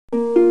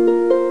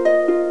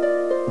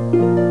Please,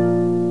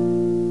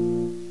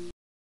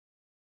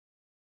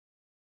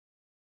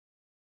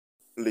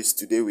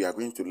 today we are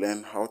going to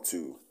learn how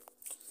to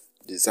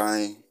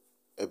design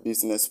a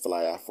business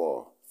flyer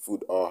for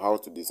food, or how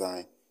to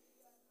design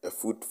a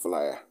food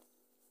flyer.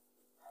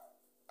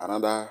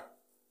 Another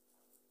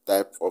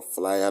type of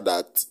flyer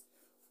that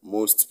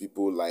most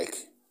people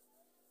like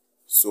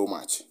so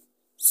much.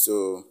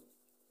 So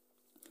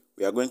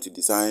we are going to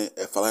design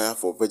a flyer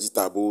for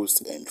vegetables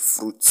and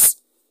fruits.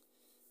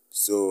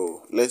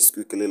 So let's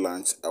quickly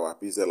launch our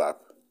Pixel app.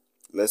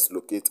 Let's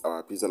locate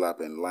our Pixel app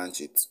and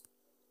launch it.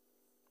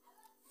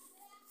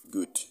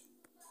 Good.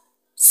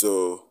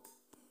 So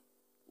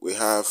we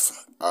have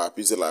our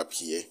Pixel app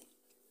here.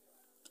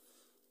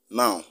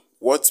 Now,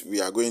 what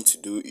we are going to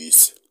do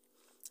is,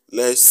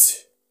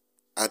 let's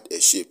add a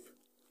shape.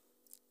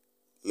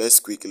 Let's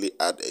quickly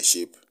add a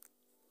shape.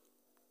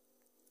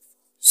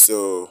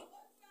 So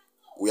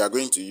we are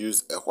going to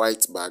use a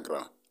white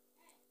background.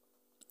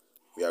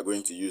 We are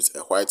going to use a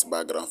white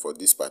background for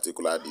this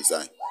particular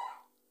design.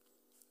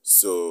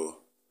 So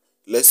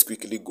let's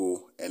quickly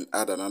go and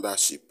add another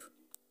shape.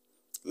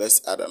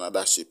 Let's add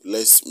another shape.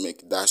 Let's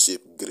make that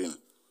shape green.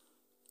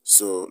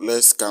 So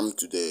let's come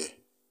to the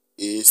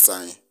A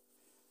sign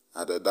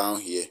at the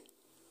down here.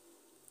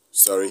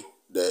 Sorry,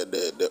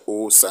 the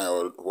O sign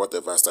or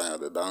whatever sign at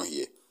the down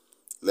here.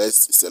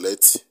 Let's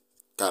select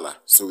color.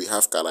 So we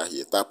have color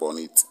here. Tap on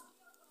it,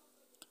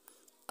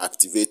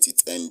 activate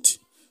it, and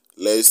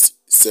let's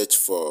search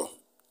for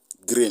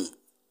green.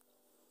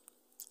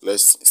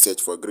 Let's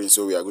search for green.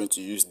 So we are going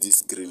to use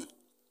this green.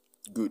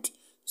 Good.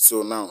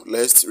 So now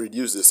let's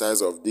reduce the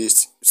size of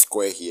this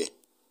square here.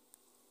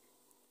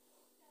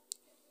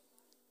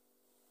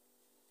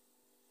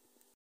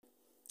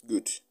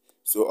 Good.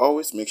 So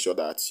always make sure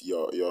that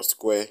your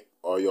square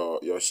or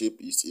your shape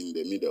is in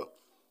the middle.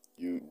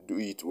 You do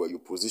it well, you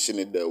position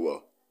it there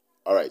well.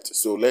 All right,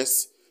 so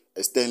let's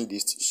extend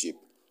this shape.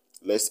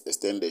 Let's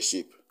extend the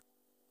shape.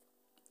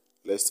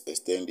 Let's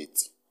extend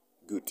it.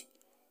 Good.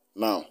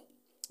 Now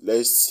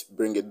let's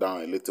bring it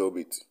down a little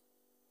bit.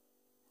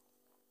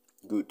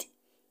 Good.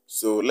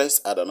 So let's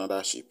add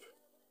another shape.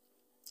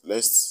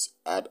 Let's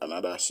add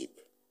another shape.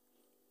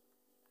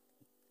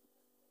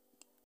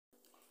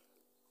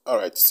 All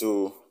right,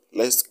 so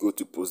let's go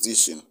to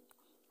position.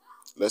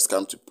 Let's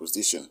come to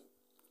position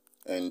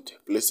and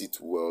place it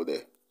well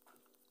there.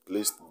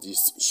 Place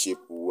this shape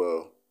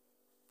well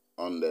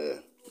on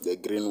the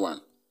green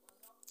one.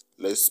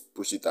 Let's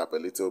push it up a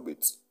little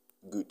bit.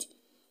 Good.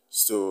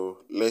 So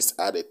let's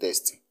add a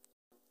text.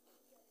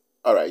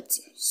 All right,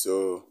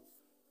 so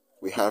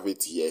we have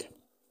it here.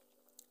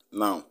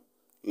 Now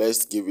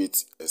let's give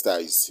it a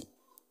size.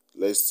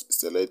 Let's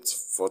select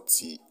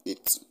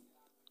 48.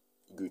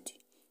 Good.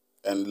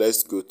 And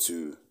let's go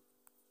to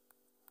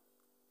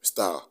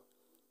style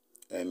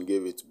and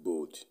give it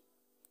bold.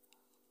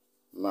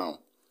 Now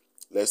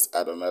let's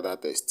add another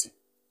text.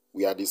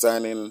 We are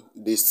designing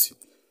this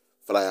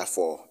flyer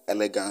for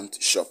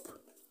Elegant Shop.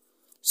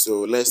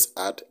 So let's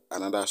add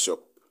another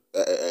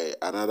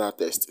another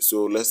text.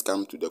 So let's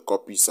come to the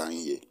copy sign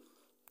here.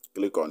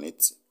 Click on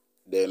it.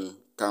 Then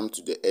come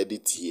to the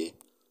edit here.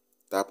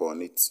 Tap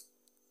on it.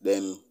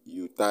 Then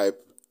you type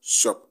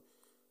shop.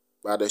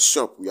 By the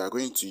shop, we are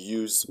going to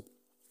use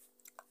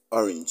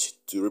orange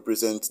to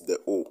represent the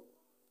O.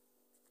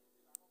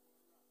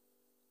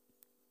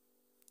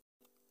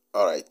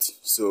 Alright,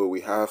 so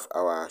we have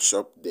our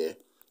shop there.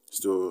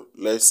 So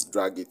let's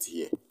drag it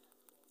here.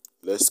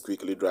 Let's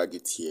quickly drag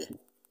it here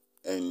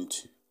and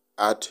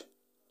add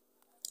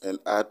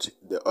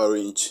the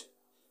orange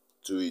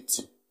to it.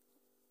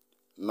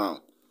 Now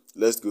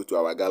let's go to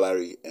our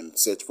gallery and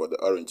search for the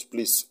orange.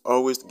 Please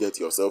always get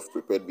yourself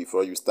prepared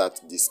before you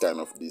start this kind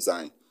of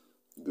design.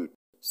 Good.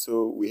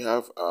 So we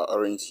have our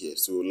orange here.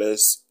 So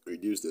let's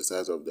reduce the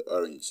size of the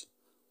orange.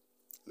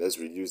 Let's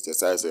reduce the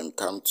size and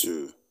come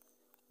to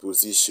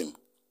position.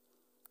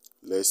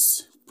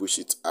 Let's push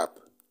it up.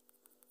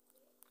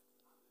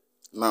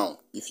 Now,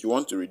 if you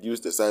want to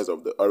reduce the size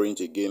of the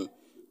orange again,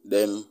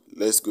 then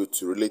let's go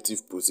to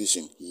relative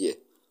position here.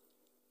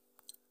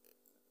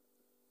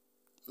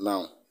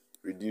 Now,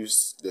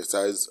 reduce the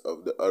size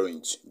of the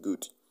orange.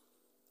 Good.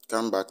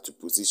 Come back to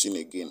position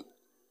again.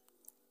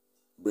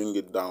 Bring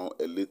it down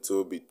a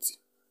little bit.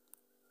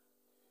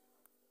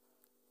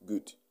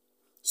 Good.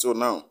 So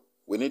now,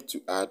 we need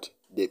to add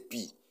the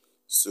P.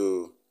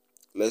 So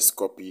let's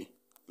copy.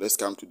 Let's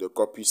come to the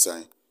copy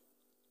sign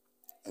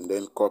and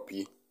then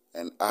copy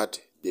and add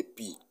the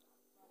P.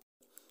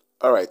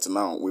 All right,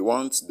 now we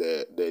want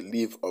the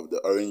leaf of the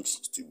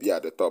orange to be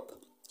at the top.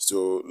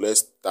 So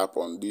let's tap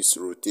on this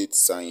rotate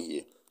sign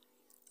here.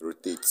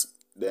 Rotate.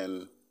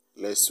 Then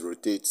let's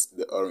rotate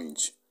the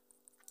orange.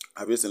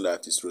 Have you seen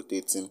that it's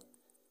rotating?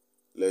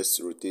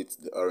 Let's rotate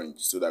the orange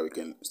so that we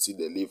can see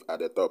the leaf at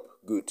the top.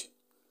 Good.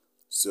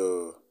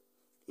 So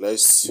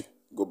let's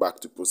go back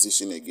to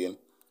position again.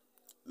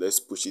 Let's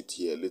push it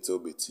here a little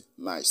bit.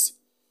 Nice.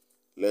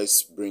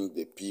 Let's bring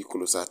the P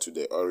closer to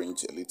the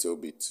orange a little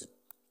bit.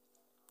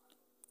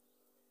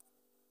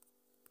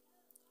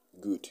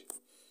 Good.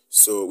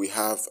 So we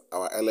have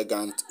our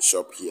elegant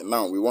shop here.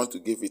 Now we want to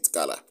give it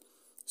color.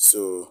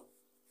 So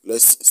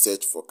let's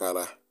search for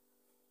color.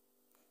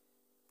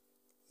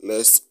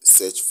 Let's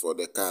search for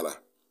the color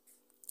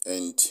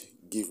and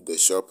give the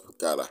shop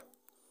color.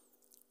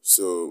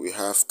 So we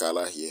have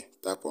color here.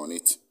 Tap on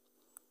it.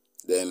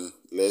 Then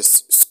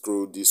let's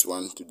scroll this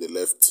one to the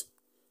left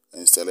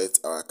and select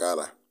our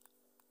color.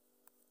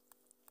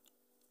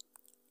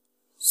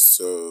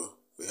 So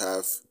we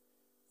have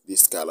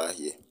this color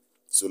here.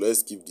 So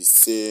let's give the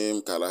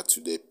same color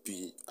to the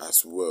P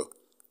as well.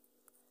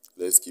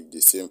 Let's give the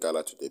same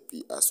color to the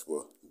P as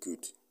well.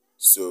 Good.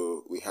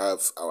 So we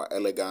have our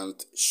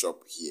elegant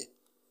shop here.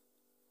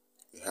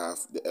 We have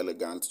the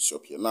elegant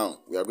shop here.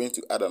 Now we are going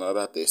to add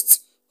another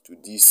text to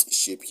this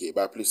shape here,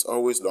 but please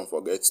always don't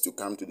forget to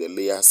come to the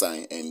layer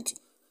sign and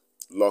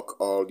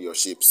lock all your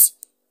shapes.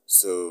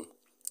 So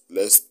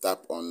let's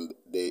tap on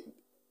the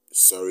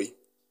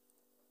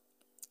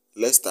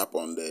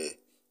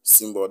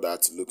symbol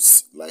that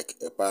looks like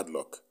a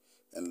padlock,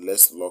 and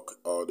let's lock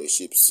all the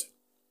shapes.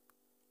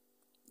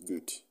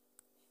 Good.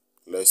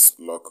 Let's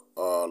lock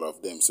all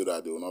of them so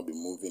that they will not be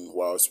moving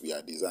whilst we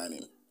are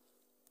designing.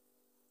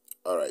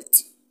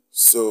 Alright,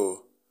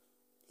 so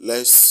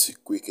let's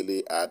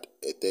quickly add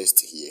a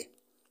text here.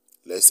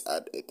 Let's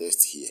add a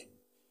text here.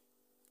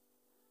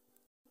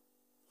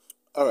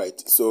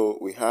 Alright, so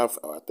we have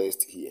our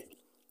text here.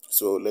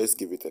 So let's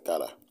give it a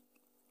color.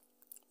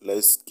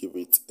 Let's give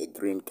it a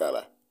green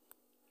color.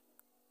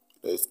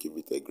 Let's give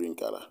it a green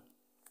color.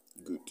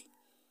 Good.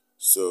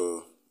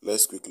 So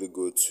let's quickly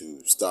go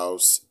to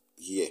styles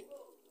here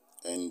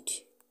and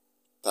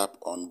tap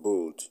on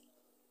bold.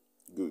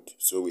 Good.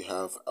 So we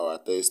have our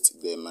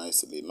text there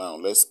nicely. Now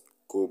let's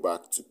go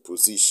back to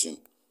position.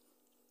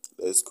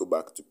 Let's go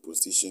back to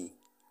position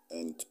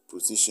and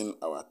position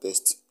our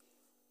text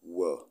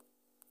well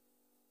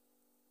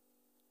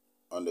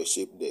on the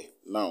shape there.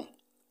 Now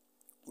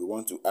we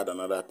want to add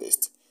another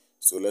text.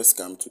 So let's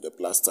come to the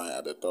plus sign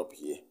at the top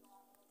here.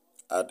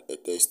 Add a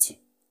text.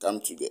 Come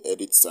to the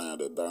edit sign at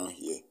the down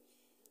here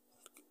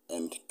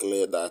and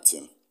clear that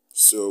in.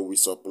 So we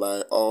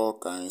supply all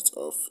kinds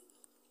of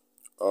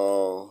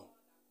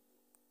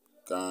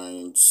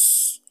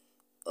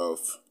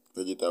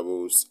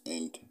vegetables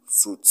and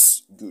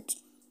fruits. Good.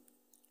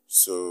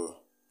 So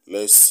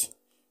let's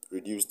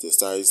reduce the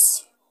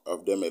size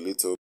of them a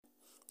little.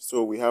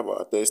 So we have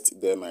our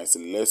text there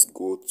nicely. Let's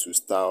go to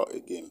style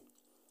again.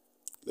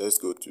 Let's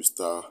go to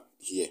style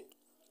here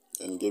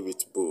and give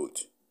it bold.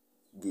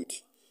 Good.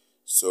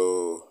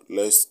 So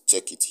let's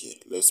check it here.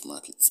 Let's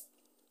mark it.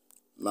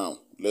 Now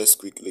let's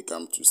quickly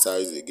come to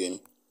size again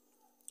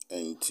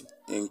and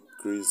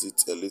increase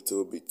it a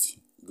little bit.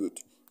 Good.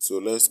 So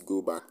let's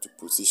go back to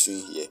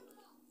position here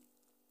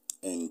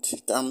and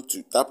come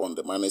to tap on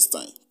the minus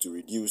sign to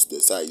reduce the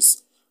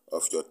size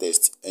of your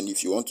text. And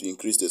if you want to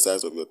increase the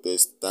size of your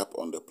text, tap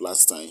on the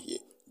plus sign here.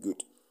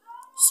 Good.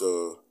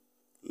 So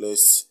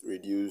let's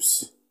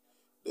reduce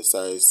the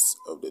size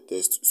of the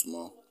text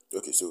small.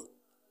 Okay, so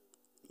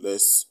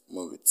let's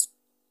move it.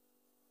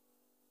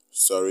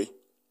 Sorry.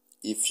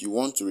 If you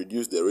want to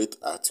reduce the rate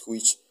at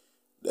which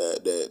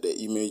the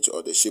image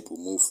or the shape will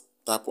move,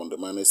 tap on the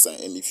minus sign.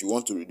 And if you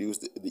want to reduce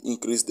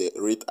increase the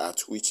rate at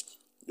which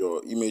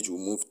your image will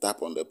move,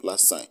 tap on the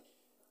plus sign.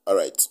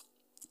 Alright,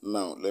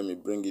 now let me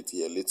bring it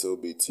here a little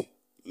bit.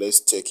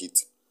 Let's check it.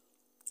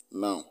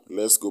 Now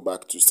let's go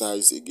back to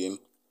size again.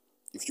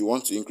 If you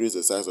want to increase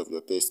the size of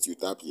your text, you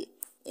tap here.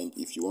 And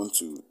if you want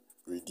to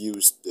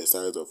reduce the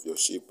size of your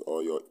shape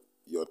or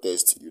your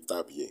text, you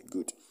tap here.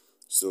 Good.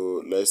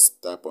 So let's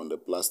tap on the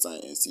plus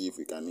sign and see if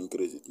we can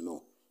increase it.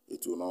 No,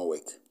 it will not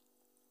work.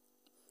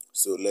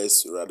 So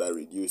let's rather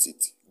reduce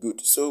it.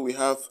 Good. So we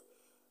have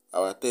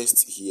our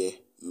text here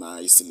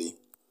nicely.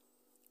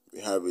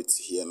 We have it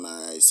here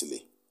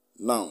nicely.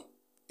 Now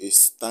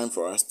it's time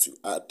for us to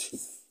add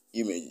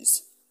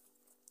images.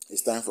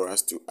 It's time for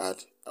us to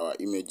add our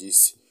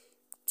images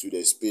to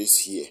the space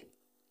here.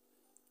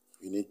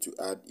 We need to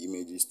add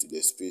images to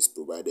the space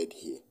provided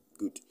here.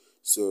 Good.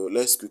 So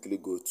let's quickly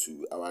go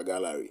to our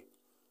gallery.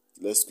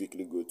 Let's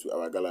quickly go to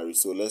our gallery.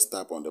 So let's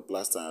tap on the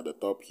plus sign at the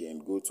top here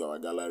and go to our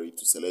gallery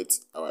to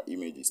select our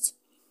images.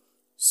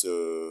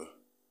 So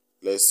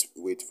let's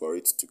wait for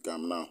it to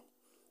come now.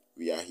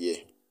 We are here.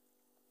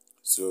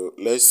 So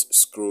let's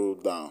scroll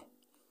down.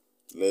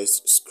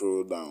 Let's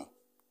scroll down.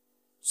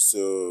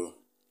 So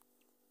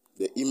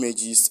the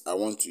images I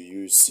want to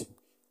use,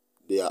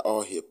 they are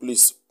all here.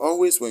 Please,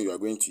 always when you are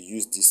going to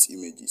use these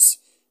images,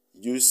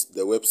 use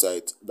the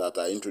website that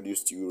I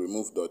introduced to you,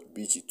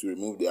 remove.bg, to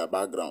remove their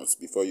backgrounds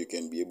before you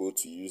can be able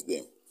to use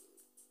them.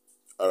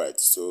 Alright,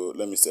 so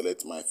let me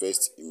select my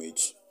first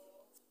image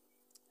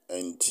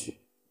and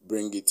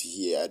bring it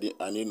here.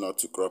 I need not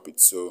to crop it,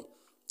 so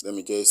let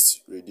me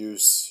just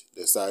reduce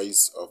the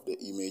size of the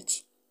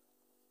image.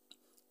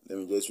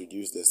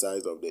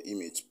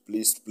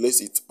 Please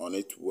place it on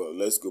it well.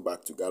 Let's go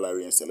back to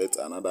gallery and select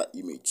another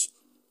image.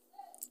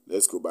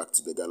 Let's go back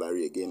to the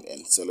gallery again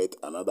and select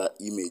another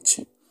image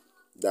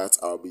that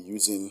I'll be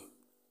using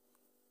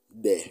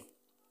there.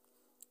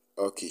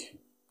 Okay,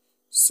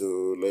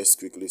 So let's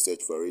quickly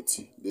search for it.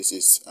 This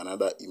is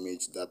another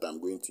image that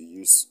I'm going to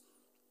use.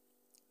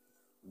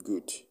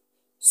 Good.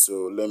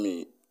 So let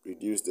me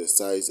reduce the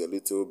size a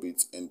little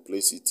bit and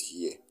place it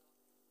here.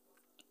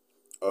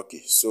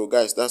 Okay, so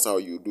guys, that's how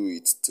you do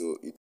it till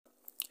it.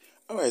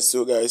 Alright,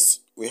 so guys,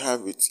 we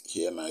have it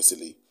here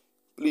nicely.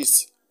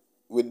 Please,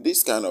 with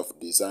this kind of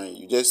design,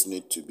 you just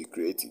need to be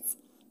creative.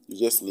 You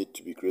just need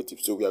to be creative.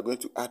 So we are going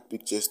to add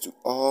pictures to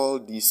all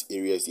these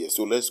areas here.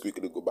 So let's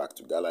quickly go back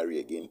to gallery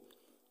again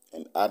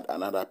and add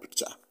another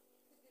picture.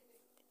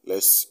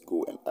 Let's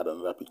go and add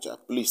another picture.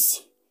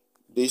 Please,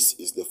 this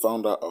is the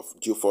founder of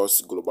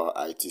GeoForce Global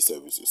IT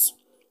Services.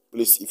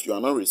 Please, if you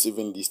are not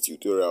receiving these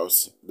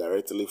tutorials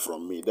directly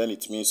from me, then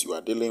it means you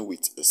are dealing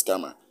with a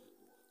scammer.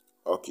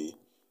 Okay,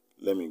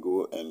 let me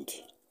go and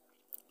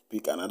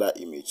pick another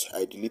image.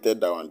 I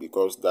deleted that one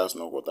because that's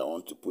not what I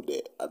want to put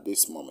there at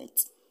this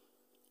moment.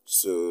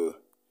 So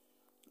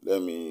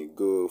let me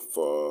go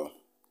for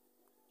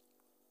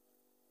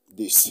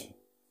this.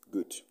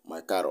 Good,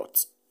 my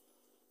carrot.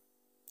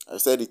 I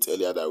said it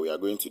earlier that we are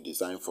going to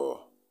design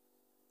for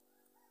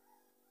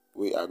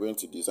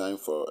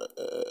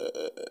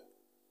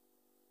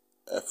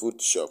a food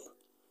shop.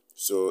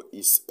 So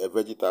it's a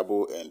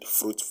vegetable and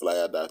fruit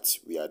flyer that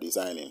we are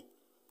designing.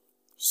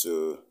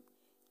 So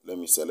let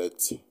me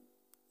select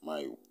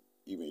my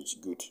image.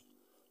 Good.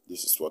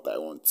 This is what I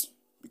want,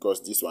 because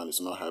this one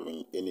is not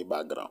having any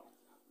background.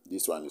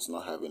 This one is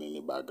not having any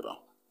background.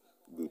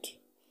 Good.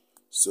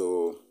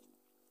 So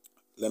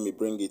let me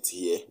bring it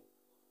here,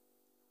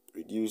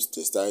 reduce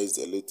the size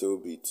a little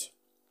bit.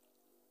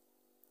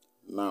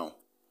 Now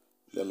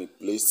let me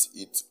place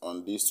it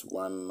on this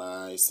one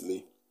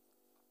nicely.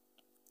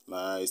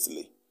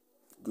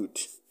 Good.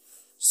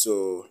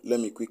 So let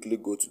me quickly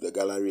go to the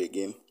gallery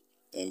again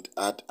and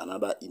add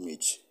another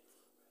image.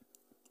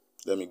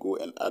 Let me go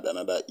and add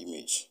another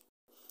image.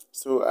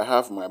 So I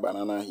have my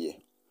banana here.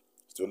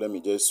 So let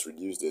me just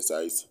reduce the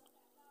size.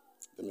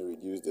 Let me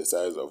reduce the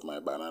size of my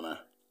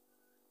banana.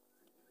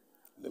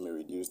 Let me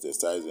reduce the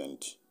size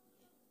and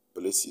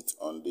place it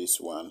on this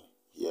one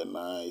here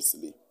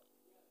nicely.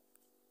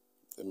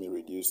 Let me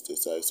reduce the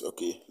size.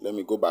 Okay, let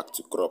me go back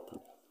to crop.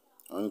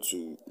 I want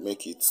to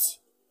make it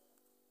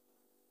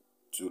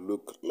to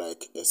look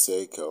like a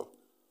circle.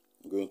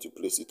 I'm going to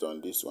place it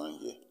on this one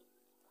here.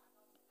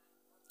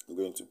 I'm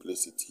going to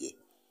place it here.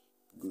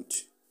 Good.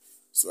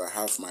 So I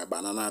have my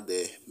banana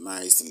there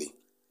nicely.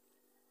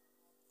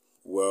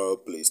 Well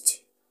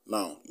placed.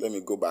 Now, let me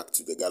go back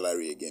to the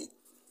gallery again.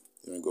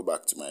 Let me go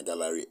back to my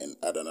gallery and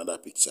add another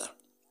picture.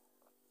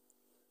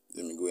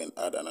 Let me go and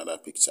add another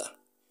picture.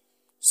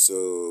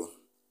 So,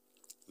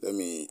 let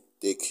me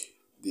take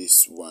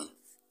this one.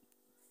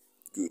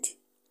 Good.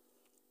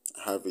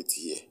 I have it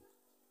here.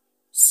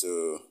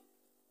 So,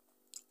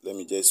 let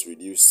me just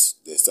reduce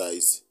the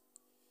size.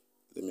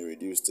 Let me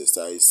reduce the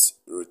size.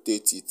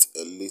 Rotate it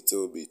a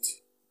little bit.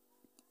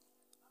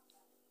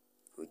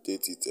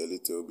 Rotate it a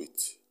little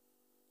bit.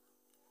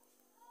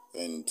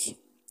 And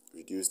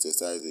reduce the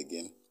size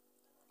again.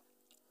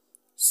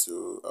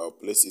 So I'll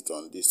place it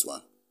on this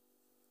one.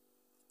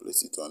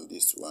 Place it on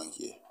this one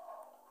here.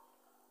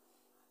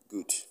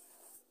 Good.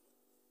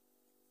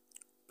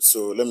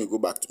 So let me go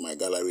back to my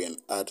gallery and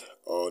add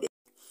all the.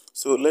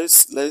 So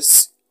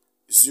let's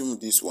zoom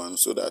this one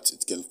so that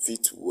it can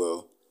fit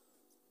well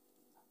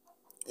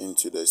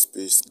into the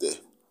space there.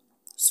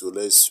 So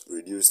let's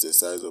reduce the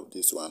size of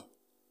this one.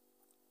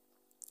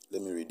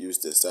 Let me reduce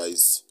the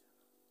size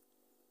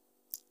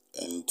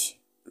and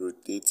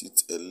rotate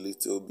it a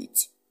little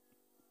bit.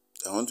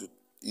 I want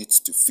it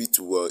to fit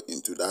well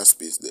into that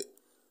space there.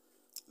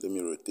 Let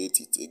me rotate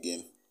it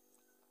again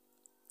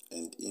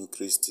and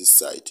increase this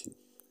side.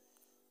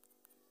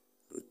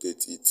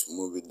 Rotate it,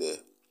 move it there,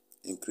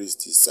 increase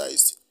this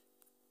size,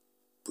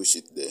 push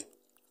it there,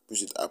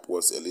 push it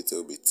upwards a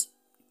little bit.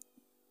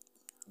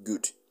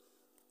 Good.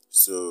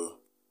 So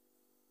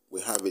we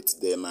have it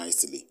there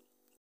nicely.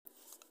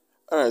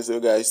 Alright,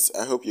 so guys,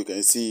 I hope you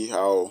can see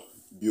how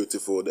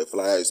beautiful the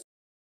flyer is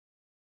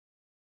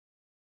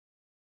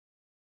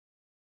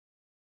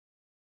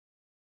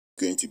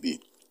going to be.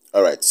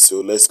 Alright,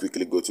 so let's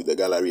quickly go to the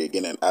gallery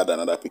again and add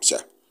another picture.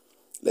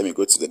 Let me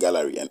go to the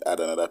gallery and add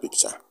another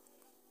picture.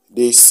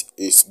 This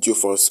is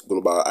GeoForce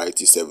Global IT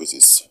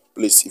Services.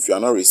 Please, if you are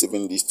not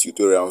receiving these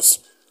tutorials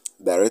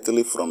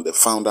directly from the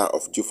founder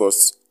of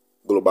GeoForce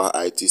Global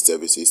IT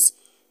Services,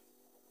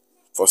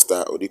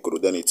 Foster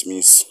Odikoro, then it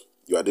means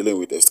you are dealing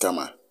with a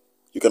scammer.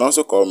 You can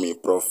also call me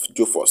Prof.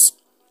 GeoForce.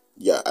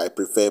 Yeah, I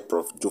prefer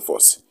Prof.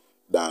 GeoForce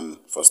than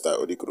Foster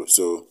Odikoro.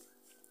 So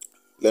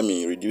let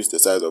me reduce the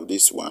size of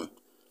this one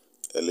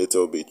a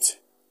little bit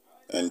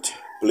and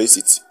place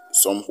it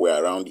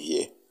somewhere around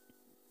here.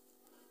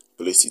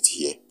 Place it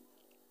here.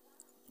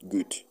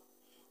 Good.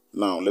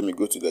 Now let me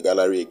go to the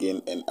gallery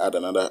again and add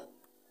another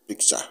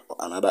picture or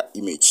another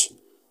image.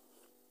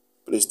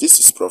 Please, this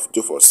is Prof.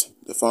 GeoForce,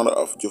 the founder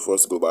of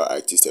GeoForce Global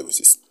IT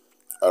Services.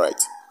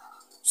 Alright,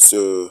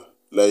 so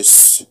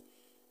let's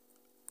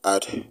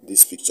add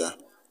this picture.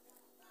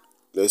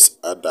 Let's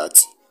add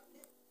that.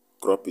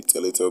 Crop it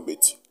a little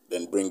bit.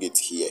 then bring it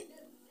here.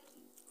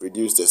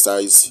 Reduce the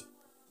size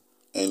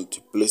and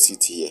place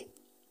it here.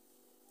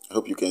 I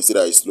hope you can see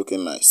that it's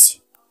looking nice.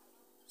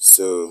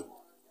 So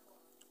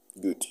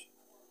good.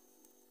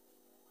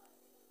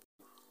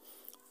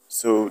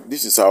 So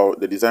this is how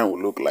the design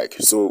will look like.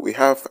 So we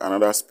have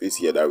another space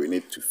here that we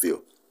need to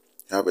fill.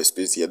 We have a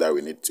space here that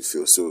we need to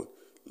fill. So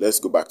let's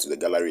go back to the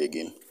gallery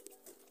again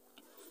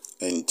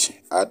and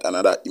add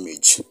another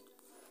image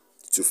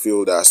to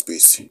fill that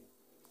space.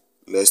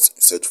 Let's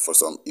search for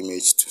some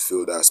image to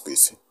fill that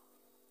space.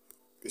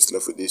 It's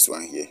left with this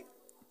one here.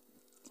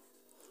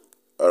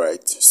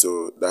 Alright,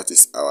 so that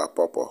is our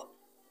purple.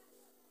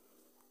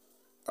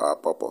 Our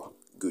purple.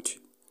 Good.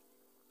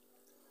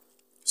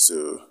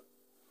 So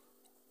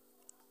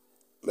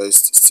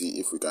let's see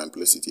if we can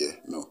place it here.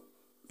 No.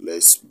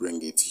 Let's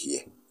bring it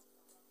here.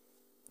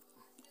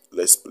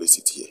 Let's place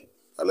it here.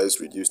 And let's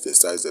reduce the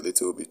size a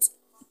little bit.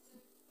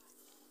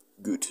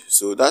 Good.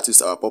 So that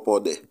is our purple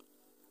there.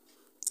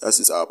 That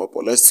is our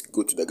purple. Let's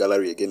go to the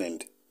gallery again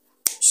and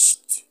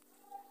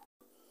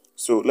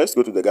so let's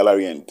go to the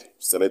gallery and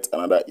select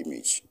another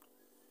image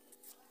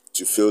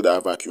to fill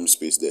that vacuum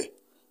space there.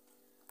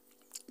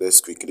 Let's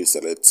quickly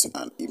select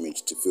an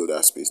image to fill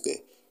that space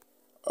there.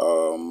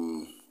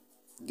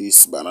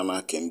 This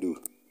banana can do.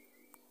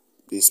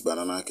 This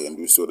banana can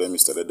do. So let me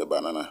select the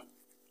banana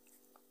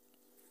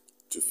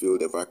to fill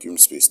the vacuum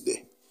space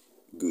there.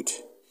 Good.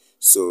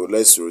 So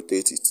let's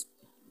rotate it.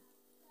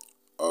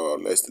 Or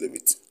let's leave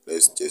it.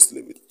 Let's just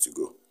leave it to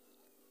go.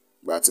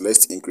 But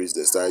let's increase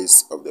the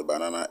size of the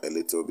banana a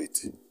little bit.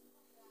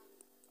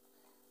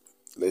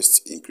 Let's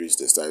increase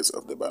the size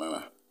of the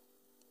banana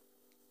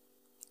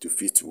to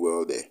fit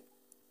well there.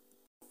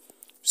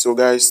 So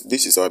guys,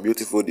 this is our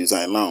beautiful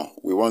design. Now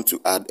we want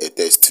to add a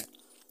text.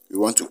 We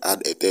want to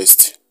add a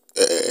text,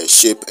 a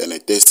shape and a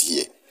text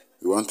here.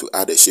 We want to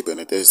add a shape and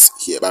a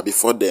text here. But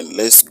before then,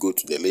 let's go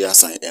to the layer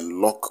sign and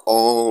lock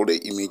all the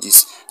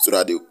images so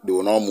that they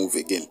will not move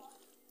again.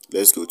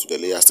 Let's go to the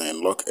layer sign and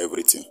lock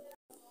everything.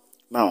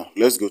 Now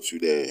let's go to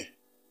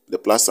the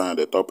plus sign at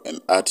the top and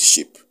add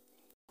shape.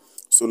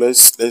 So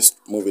let's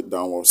move it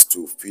downwards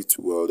to fit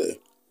well there.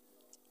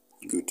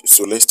 Good.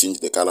 So let's change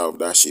the color of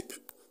that shape.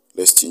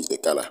 Let's change the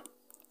color.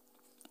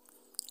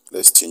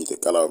 Let's change the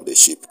color of the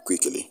shape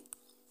quickly.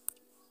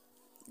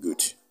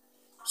 Good.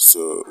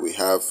 So we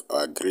have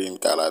our green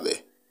color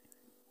there.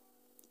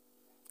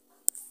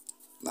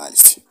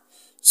 Nice.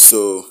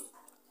 So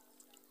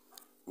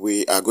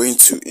we are going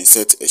to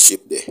insert a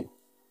shape there.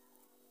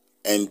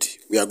 And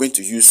we are going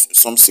to use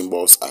some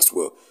symbols as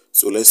well.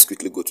 So let's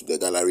quickly go to the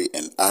gallery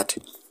and add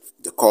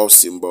the call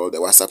symbol, the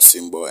WhatsApp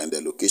symbol, and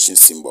the location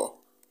symbol.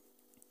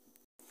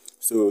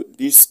 So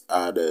these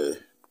are the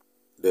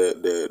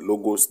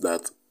logos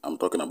that I'm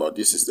talking about.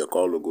 This is the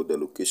call logo, the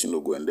location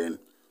logo, and then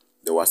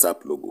the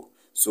WhatsApp logo.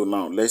 So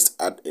now let's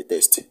add a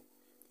text.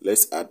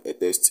 Let's add a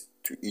text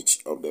to each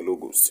of the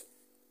logos.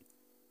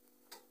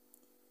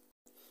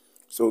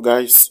 So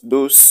guys,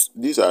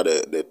 these are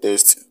the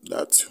tests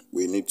that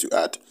we need to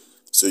add.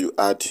 So you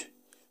add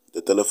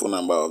the telephone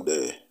number of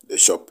the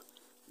shop,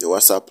 the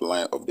WhatsApp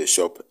line of the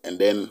shop, and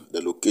then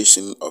the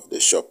location of the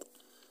shop.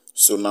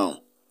 So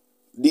now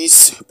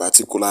this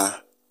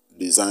particular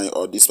design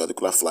or this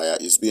particular flyer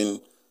is being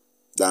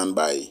done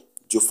by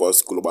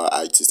Juforce Global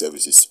IT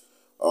Services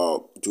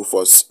or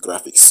Juforce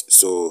Graphics.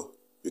 So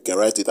you can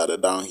write it at the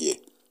down here,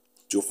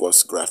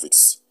 Juforce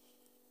Graphics.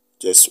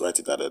 Just write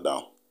it at the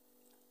down.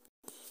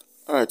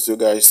 Alright, so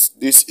guys,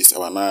 this is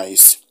our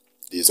nice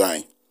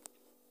design.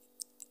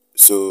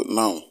 So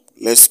now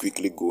let's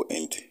quickly go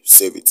and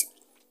save it.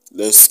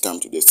 Let's come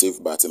to the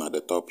save button at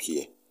the top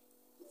here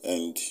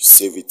and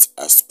save it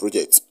as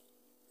project.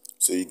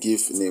 So you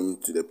give name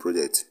to the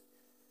project.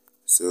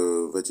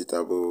 So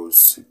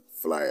vegetables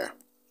flyer,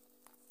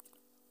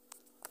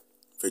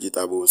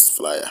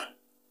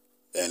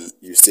 and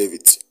you save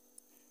it.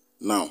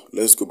 Now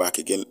let's go back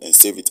again and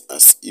save it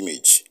as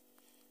image.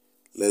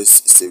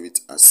 Let's save it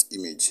as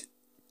image.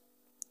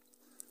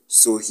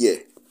 So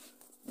here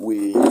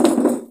we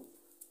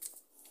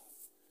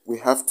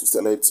have to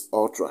select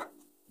ultra,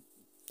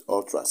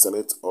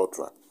 select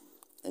ultra,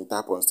 and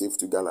tap on save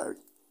to gallery.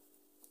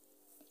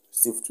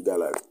 Save to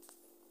gallery.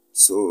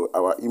 So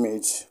our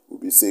image will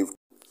be saved.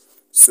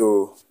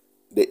 So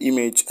the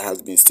image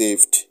has been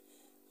saved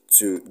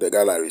to the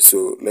gallery.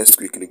 So let's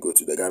quickly go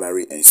to the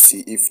gallery and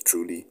see if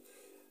truly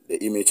the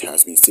image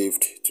has been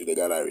saved to the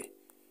gallery.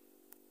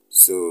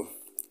 So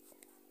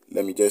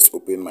let me just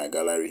open my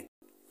gallery.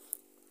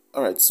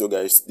 Alright, so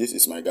guys, this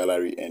is my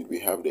gallery and we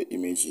have the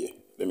image here.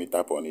 Let me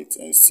tap on it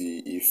and see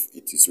if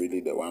it is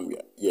really the one we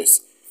are.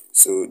 Yes.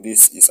 So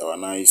this is our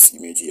nice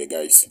image here,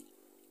 guys.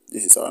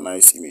 This is our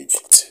nice image.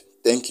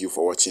 Thank you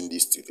for watching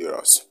these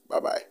tutorials. Bye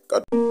bye.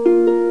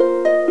 God.